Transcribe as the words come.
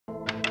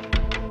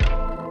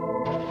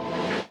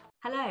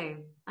Hello,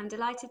 I'm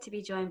delighted to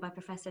be joined by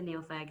Professor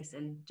Neil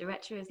Ferguson,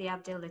 Director of the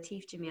Abdel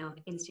Latif Jameel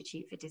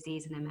Institute for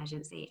Disease and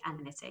Emergency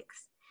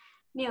Analytics.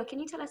 Neil, can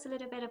you tell us a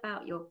little bit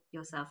about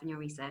yourself and your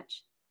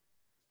research?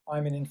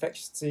 I'm an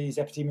infectious disease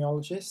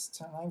epidemiologist,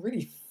 and I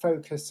really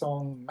focus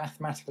on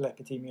mathematical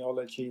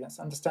epidemiology. That's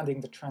understanding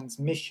the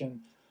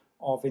transmission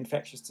of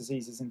infectious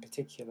diseases in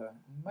particular.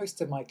 Most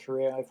of my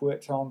career I've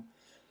worked on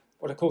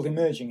what are called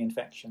emerging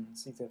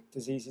infections. These are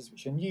diseases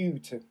which are new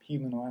to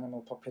human or animal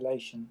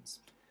populations.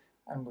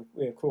 And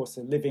we, of course,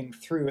 are living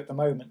through, at the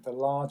moment, the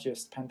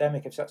largest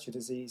pandemic of such a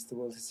disease the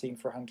world has seen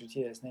for 100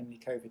 years,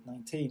 namely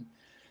COVID-19,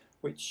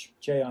 which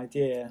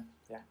JIdea,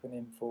 the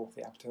acronym for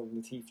the Abdel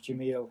Latif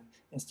Jameel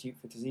Institute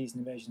for Disease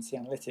and Emergency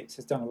Analytics,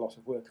 has done a lot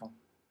of work on.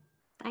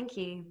 Thank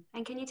you.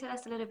 And can you tell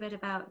us a little bit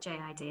about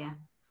JIdea?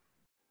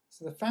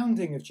 So the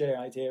founding of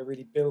JIdea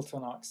really built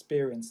on our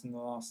experience in the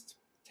last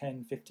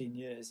 10, 15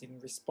 years in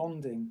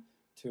responding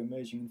to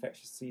emerging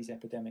infectious disease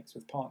epidemics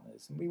with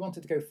partners. And we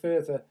wanted to go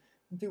further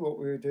and do what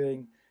we were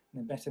doing in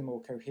a better,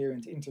 more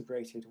coherent,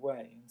 integrated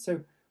way. And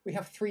so we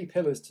have three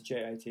pillars to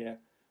JIdea.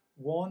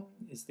 One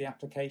is the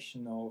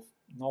application of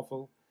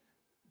novel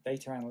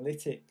data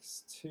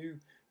analytics to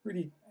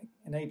really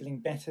enabling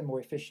better, more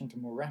efficient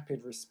and more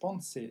rapid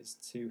responses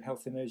to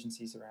health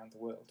emergencies around the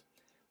world.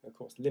 We're, of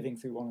course, living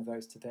through one of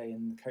those today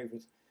in the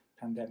COVID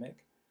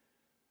pandemic.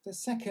 The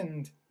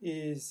second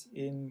is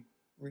in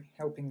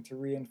helping to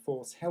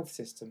reinforce health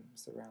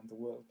systems around the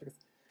world,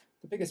 because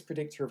the biggest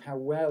predictor of how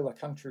well a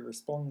country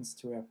responds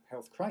to a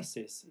health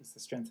crisis is the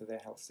strength of their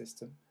health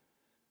system,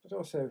 but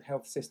also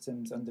health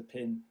systems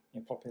underpin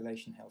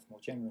population health more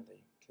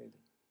generally,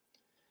 clearly.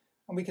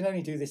 And we can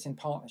only do this in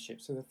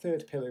partnerships. So the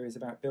third pillar is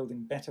about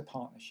building better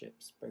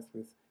partnerships, both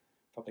with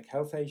public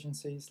health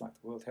agencies like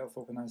the World Health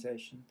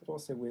Organization, but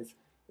also with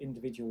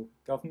individual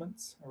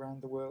governments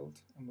around the world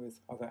and with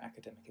other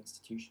academic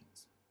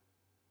institutions.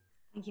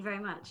 Thank you very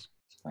much.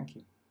 Thank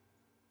you.